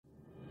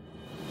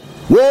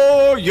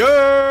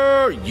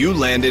Warrior! You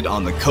landed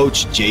on the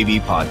Coach JV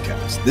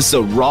podcast. This is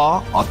a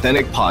raw,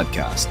 authentic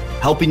podcast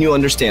helping you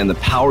understand the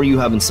power you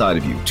have inside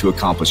of you to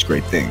accomplish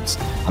great things.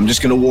 I'm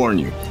just going to warn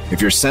you,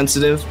 if you're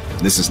sensitive,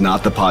 this is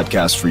not the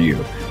podcast for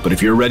you. But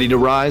if you're ready to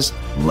rise,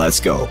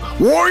 let's go.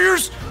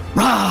 Warriors,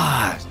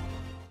 rise!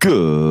 Good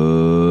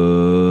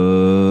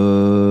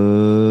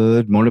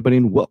morning, everybody,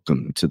 and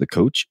welcome to the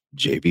Coach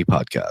JV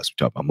podcast. We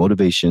talk about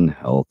motivation,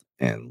 health,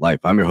 and life.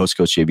 I'm your host,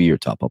 Coach JV, your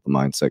top health and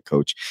mindset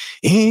coach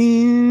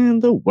in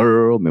the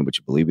world. Man, what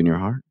you believe in your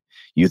heart,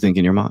 you think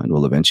in your mind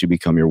will eventually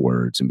become your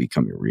words and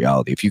become your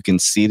reality. If you can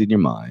see it in your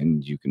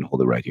mind, you can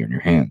hold it right here in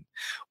your hand.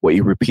 What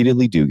you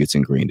repeatedly do gets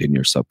ingrained in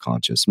your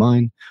subconscious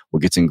mind.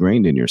 What gets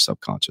ingrained in your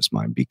subconscious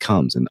mind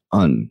becomes an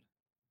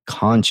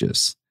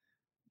unconscious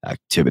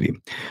activity.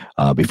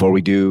 Before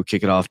we do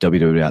kick it off,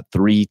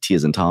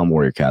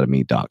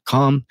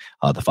 www.3TasInTomWarriorAcademy.com.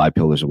 The 5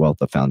 pillars of wealth,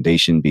 the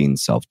foundation being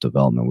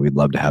self-development. We'd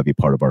love to have you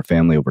part of our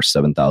family, over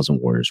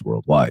 7,000 warriors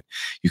worldwide.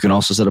 You can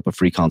also set up a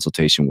free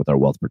consultation with our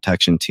wealth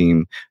protection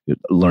team,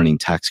 learning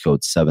tax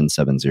code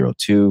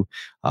 7702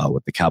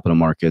 with the capital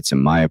markets.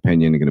 In my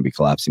opinion, are going to be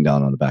collapsing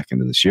down on the back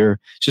end of this year.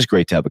 It's just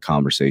great to have a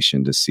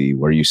conversation to see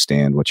where you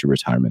stand, what your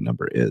retirement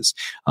number is.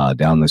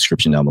 Down in the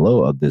description down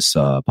below of this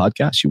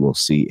podcast, you will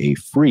see a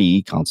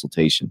free consultation.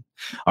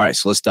 All right,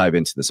 so let's dive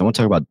into this. I want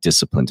to talk about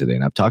discipline today.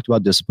 And I've talked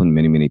about discipline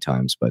many, many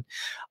times, but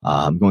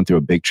I'm going through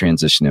a big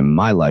transition in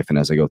my life. And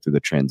as I go through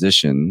the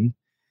transition,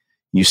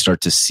 you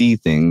start to see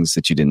things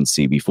that you didn't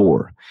see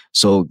before.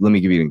 So let me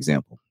give you an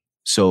example.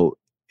 So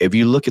if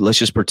you look at, let's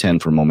just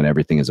pretend for a moment,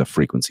 everything is a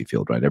frequency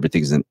field, right?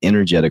 Everything is an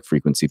energetic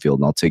frequency field.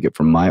 And I'll take it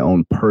from my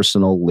own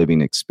personal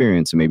living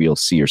experience. And maybe you'll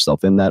see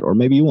yourself in that, or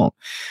maybe you won't.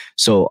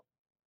 So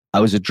I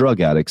was a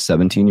drug addict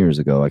 17 years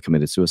ago. I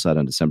committed suicide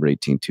on December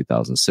 18,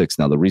 2006.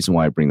 Now, the reason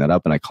why I bring that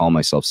up, and I call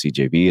myself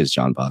CJV, is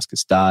John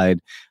Vasquez died.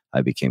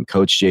 I became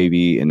Coach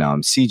JV, and now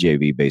I'm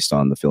CJV based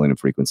on the feeling and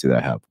frequency that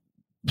I have.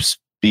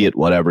 Be it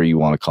whatever you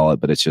want to call it,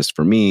 but it's just,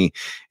 for me,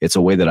 it's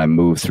a way that I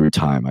move through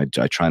time. I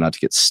try not to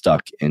get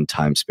stuck in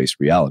time-space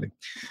reality.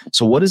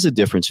 So what is the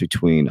difference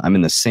between, I'm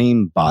in the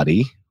same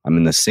body, I'm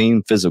in the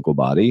same physical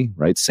body,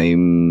 right?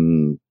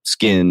 Same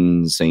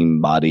skin, same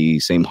body,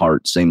 same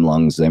heart, same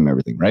lungs, same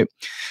everything, right?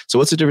 So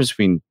what's the difference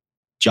between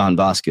John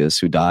Vasquez,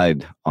 who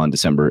died on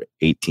December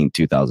 18,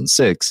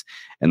 2006,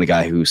 and the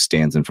guy who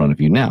stands in front of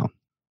you now?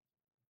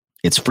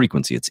 It's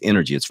frequency, it's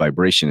energy, it's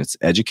vibration, it's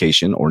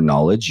education or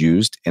knowledge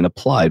used and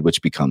applied,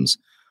 which becomes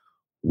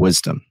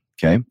wisdom,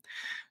 okay?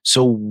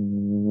 So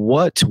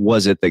what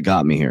was it that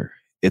got me here?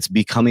 It's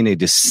becoming a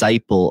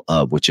disciple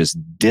of, which is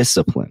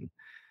discipline.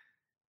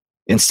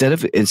 Instead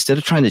of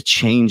trying to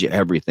change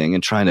everything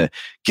and trying to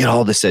get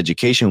all this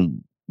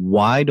education,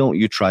 why don't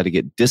you try to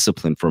get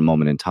disciplined for a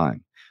moment in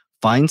time?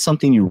 Find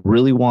something you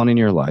really want in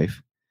your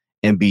life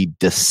and be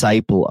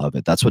disciple of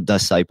it. That's what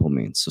disciple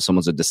means. So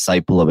someone's a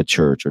disciple of a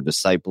church or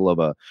disciple of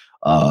a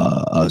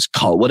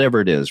call,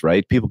 whatever it is,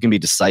 right? People can be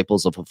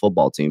disciples of a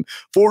football team.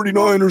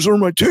 49ers are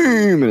my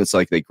team. And it's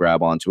like they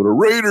grab onto it. Or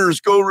Raiders,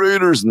 go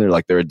Raiders. And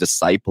they're a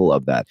disciple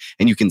of that.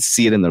 And you can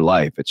see it in their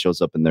life. It shows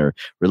up in their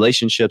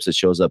relationships. It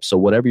shows up. So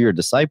whatever you're a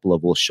disciple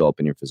of will show up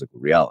in your physical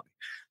reality.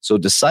 So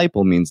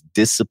disciple means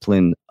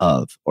discipline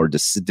of, or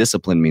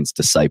discipline means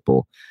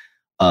disciple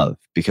of,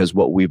 because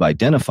what we've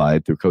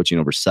identified through coaching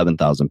over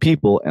 7,000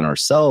 people and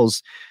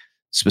ourselves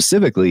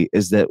specifically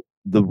is that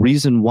the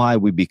reason why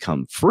we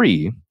become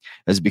free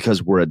is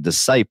because we're a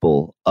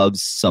disciple of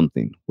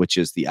something, which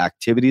is the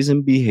activities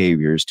and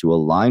behaviors to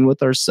align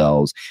with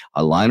ourselves,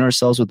 align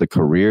ourselves with the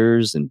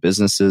careers and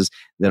businesses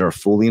that are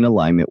fully in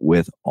alignment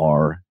with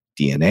our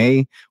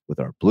DNA, with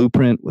our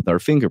blueprint, with our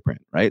fingerprint,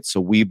 right?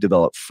 So we've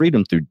developed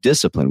freedom through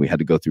discipline. We had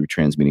to go through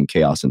transmuting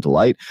chaos into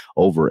light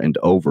over and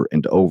over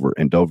and over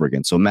and over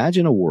again. So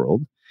imagine a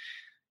world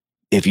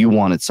if you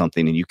wanted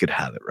something and you could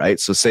have it,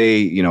 right? So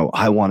say,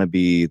 I want to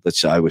be,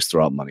 I always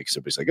throw out money because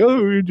everybody's like,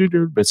 oh,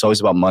 but it's always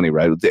about money,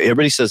 right?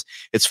 Everybody says,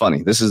 it's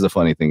funny. This is the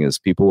funny thing is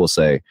people will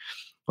say,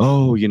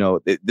 oh, we've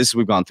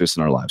gone through this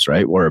in our lives,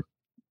 right? Where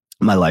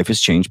my life has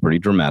changed pretty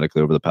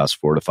dramatically over the past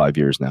 4 to 5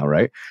 years now,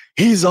 right?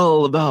 He's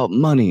all about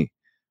money.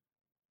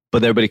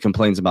 But everybody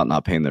complains about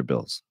not paying their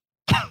bills.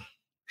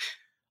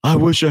 I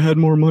wish I had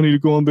more money to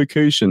go on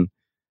vacation.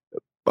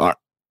 What?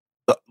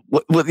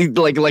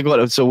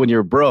 So when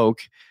you're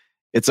broke,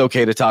 it's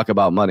okay to talk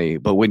about money.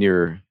 But when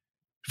you're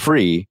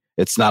free,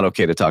 it's not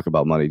okay to talk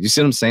about money. Do you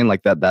see what I'm saying?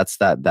 Like that's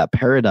that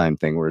paradigm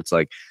thing where it's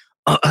like,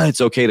 it's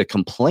okay to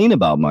complain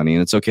about money,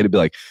 and it's okay to be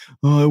like,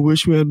 oh, I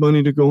wish we had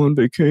money to go on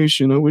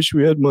vacation. I wish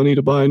we had money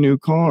to buy a new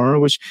car.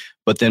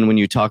 But then when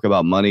you talk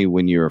about money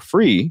when you're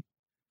free,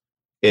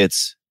 do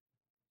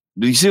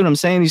you see what I'm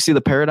saying? You see the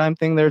paradigm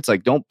thing there? It's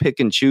like, don't pick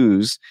and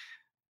choose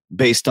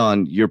based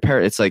on your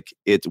It's like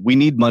we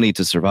need money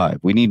to survive.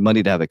 We need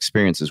money to have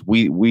experiences.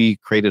 We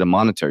created a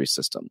monetary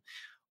system.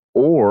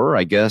 Or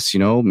I guess,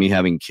 me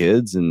having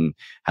kids and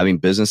having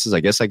businesses, I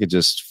guess I could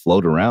just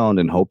float around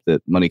and hope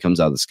that money comes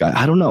out of the sky.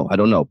 I don't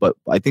know. But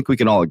I think we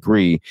can all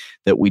agree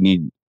that we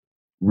need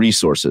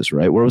resources,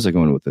 right? Where was I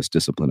going with this?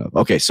 Discipline of.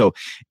 Okay, so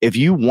if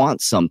you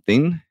want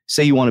something,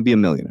 say you want to be a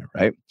millionaire,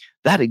 right?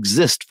 That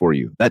exists for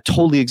you. That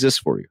totally exists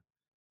for you.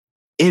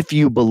 If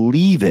you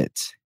believe it,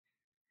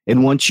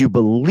 and once you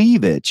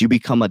believe it, you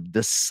become a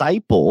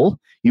disciple,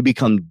 you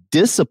become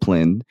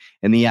disciplined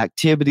in the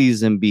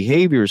activities and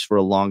behaviors for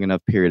a long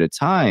enough period of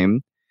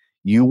time,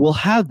 you will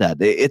have that.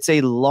 It's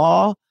a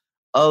law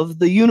of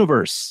the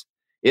universe.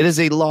 It is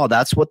a law.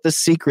 That's what the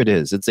secret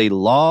is. It's a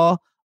law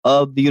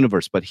of the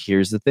universe. But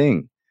here's the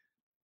thing.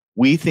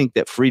 We think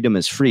that freedom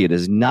is free. It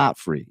is not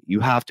free. You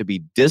have to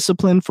be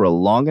disciplined for a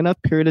long enough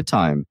period of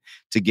time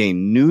to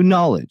gain new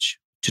knowledge,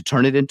 to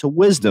turn it into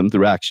wisdom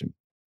through action.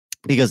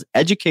 Because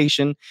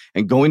education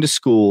and going to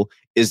school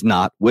is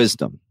not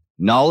wisdom.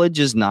 Knowledge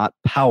is not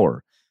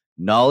power.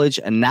 Knowledge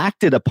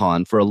enacted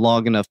upon for a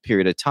long enough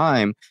period of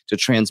time to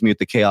transmute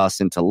the chaos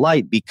into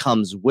light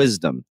becomes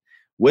wisdom.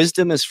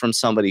 Wisdom is from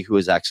somebody who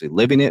is actually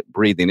living it,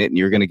 breathing it, and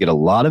you're going to get a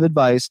lot of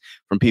advice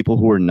from people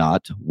who are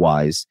not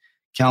wise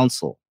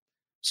counsel.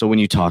 So when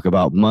you talk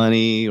about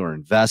money or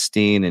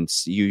investing and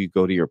you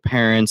go to your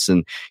parents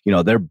and,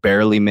 they're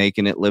barely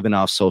making it, living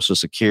off Social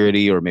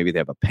Security, or maybe they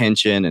have a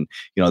pension and,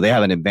 they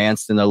haven't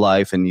advanced in their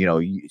life. And,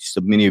 so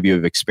many of you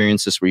have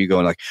experienced this where you go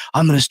like,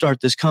 I'm going to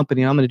start this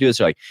company. I'm going to do this.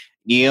 They're like,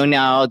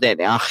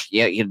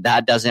 that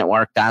that doesn't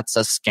work. That's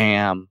a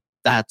scam.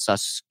 That's a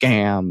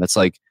scam. It's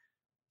like,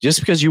 just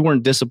because you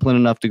weren't disciplined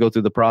enough to go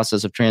through the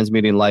process of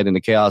transmuting light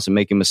into chaos and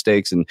making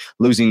mistakes and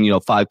losing,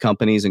 5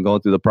 companies and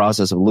going through the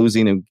process of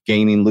losing and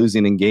gaining,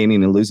 losing and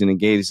gaining and losing and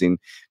gaining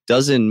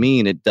doesn't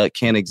mean it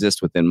can't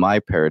exist within my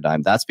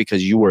paradigm. That's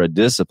because you were a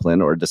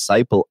discipline or a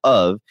disciple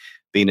of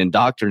being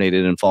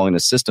indoctrinated and following a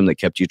system that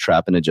kept you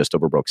trapped in a just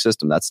over broke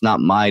system. That's not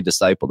my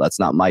disciple. That's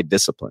not my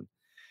discipline.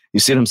 You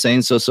see what I'm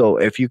saying? So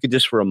if you could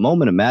just for a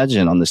moment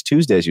imagine on this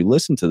Tuesday as you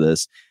listen to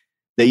this,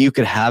 that you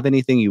could have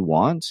anything you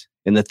want.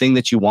 And the thing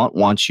that you want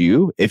wants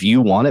you if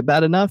you want it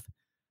bad enough.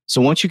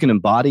 So once you can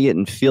embody it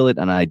and feel it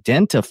and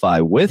identify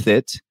with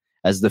it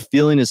as the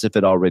feeling as if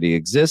it already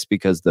exists,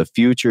 because the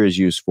future is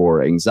used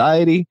for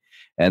anxiety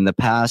and the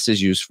past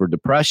is used for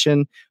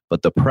depression,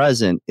 but the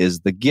present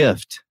is the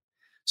gift.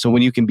 So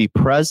when you can be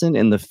present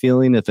in the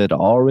feeling if it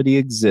already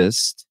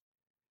exists,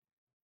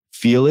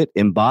 feel it,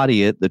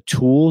 embody it, the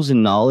tools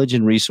and knowledge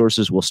and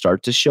resources will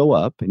start to show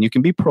up, and you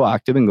can be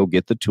proactive and go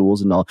get the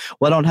tools and all.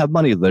 Well, I don't have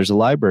money. There's a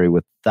library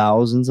with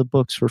thousands of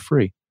books for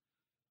free,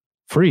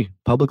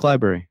 public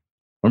library.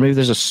 Or maybe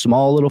there's a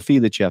small little fee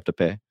that you have to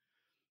pay.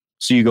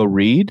 So you go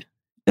read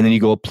and then you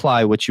go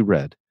apply what you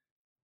read.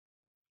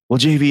 Well,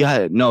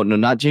 JV, no,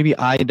 not JV.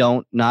 I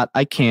don't, not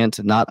I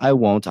can't, not I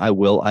won't, I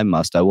will, I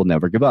must, I will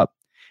never give up.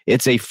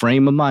 It's a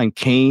frame of mind.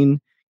 Cain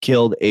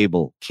killed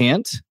Abel.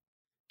 Can't,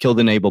 killed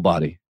an able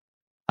body.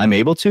 I'm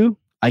able to,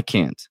 I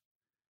can't.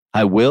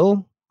 I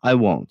will, I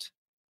won't.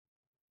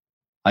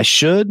 I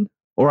should,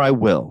 or I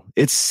will.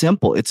 It's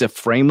simple. It's a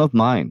frame of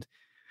mind.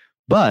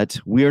 But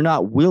we are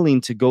not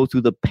willing to go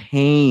through the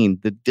pain,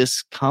 the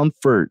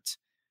discomfort,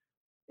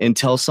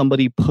 until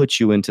somebody puts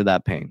you into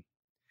that pain.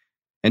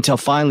 Until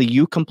finally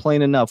you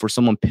complain enough where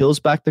someone peels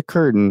back the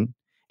curtain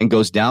and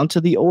goes down to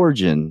the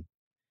origin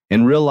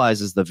and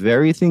realizes the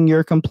very thing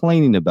you're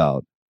complaining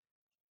about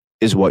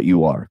is what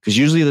you are. Because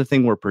usually the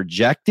thing we're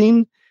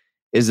projecting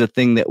is the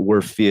thing that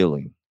we're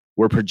feeling.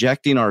 We're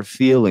projecting our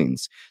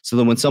feelings. So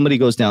then when somebody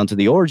goes down to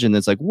the origin,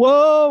 it's like,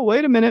 whoa,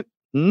 wait a minute.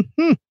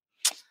 Mm-hmm.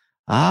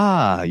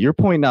 You're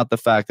pointing out the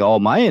fact that all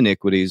my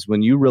iniquities,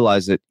 when you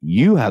realize that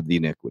you have the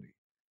iniquity,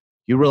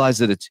 you realize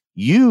that it's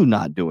you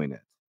not doing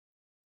it.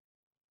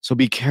 So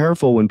be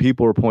careful when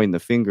people are pointing the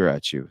finger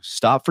at you.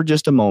 Stop for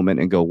just a moment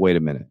and go, wait a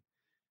minute.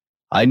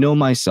 I know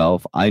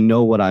myself. I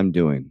know what I'm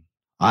doing.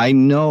 I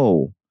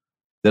know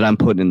that I'm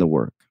putting in the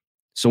work.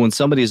 So when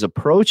somebody is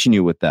approaching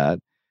you with that,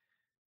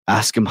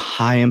 ask them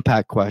high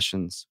impact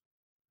questions.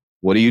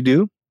 What do you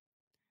do?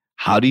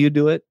 How do you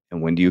do it?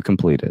 And when do you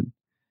complete it?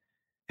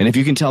 And if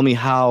you can tell me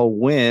how,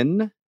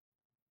 when,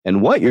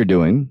 and what you're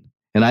doing,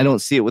 and I don't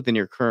see it within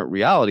your current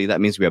reality, that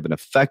means we have an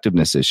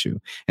effectiveness issue.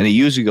 And it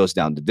usually goes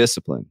down to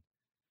discipline.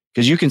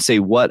 Because you can say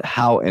what,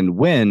 how, and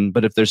when,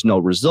 but if there's no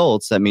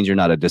results, that means you're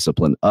not a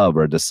discipline of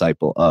or a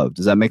disciple of.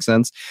 Does that make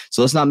sense?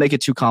 So let's not make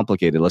it too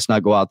complicated. Let's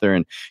not go out there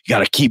and you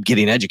got to keep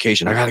getting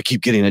education. I got to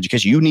keep getting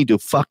education. You need to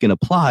fucking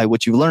apply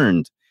what you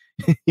learned.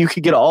 You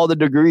could get all the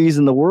degrees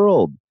in the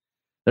world.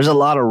 There's a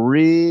lot of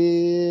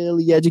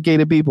really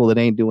educated people that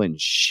ain't doing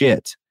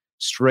shit.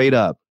 Straight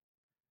up.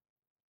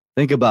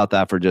 Think about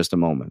that for just a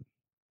moment.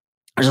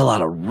 There's a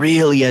lot of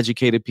really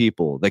educated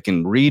people that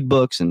can read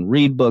books and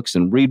read books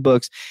and read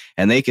books,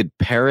 and they could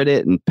parrot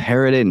it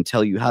and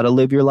tell you how to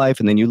live your life.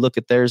 And then you look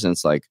at theirs and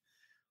it's like,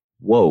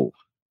 whoa,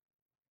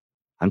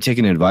 I'm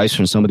taking advice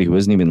from somebody who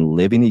isn't even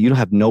living it. You don't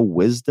have no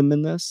wisdom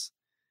in this.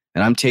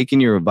 And I'm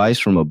taking your advice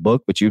from a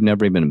book, but you've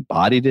never even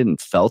embodied it and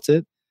felt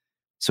it.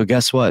 So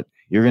guess what?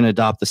 You're going to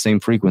adopt the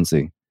same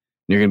frequency.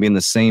 You're going to be in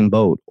the same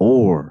boat.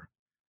 Or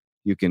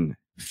you can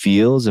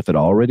feel as if it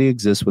already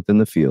exists within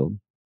the field.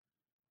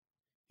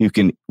 You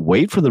can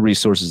wait for the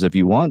resources if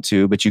you want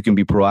to, but you can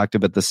be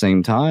proactive at the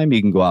same time. You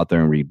can go out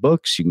there and read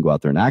books. You can go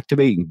out there and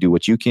activate. You can do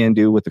what you can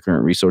do with the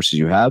current resources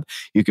you have.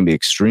 You can be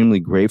extremely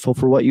grateful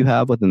for what you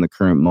have within the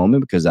current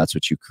moment because that's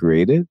what you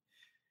created.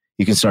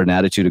 You can start an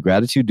attitude of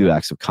gratitude, do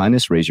acts of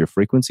kindness, raise your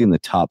frequency. And the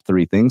top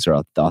 3 things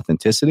are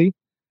authenticity,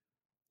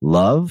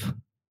 love,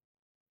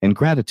 and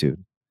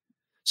gratitude.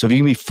 So if you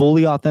can be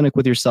fully authentic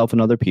with yourself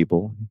and other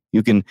people,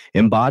 you can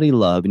embody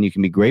love and you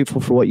can be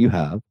grateful for what you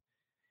have.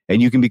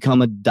 And you can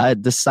become a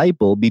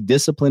disciple, be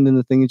disciplined in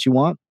the thing that you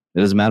want. It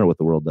doesn't matter what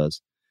the world does.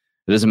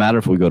 It doesn't matter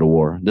if we go to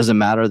war. It doesn't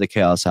matter the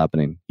chaos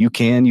happening. You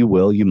can, you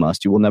will, you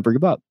must, you will never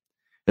give up.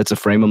 It's a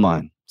frame of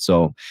mind.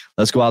 So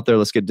let's go out there.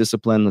 Let's get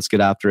disciplined. Let's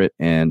get after it.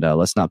 And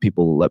let's not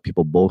let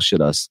people bullshit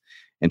us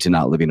into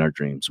not living our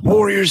dreams.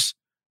 Warriors,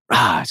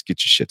 rise,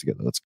 get your shit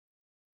together. Let's go.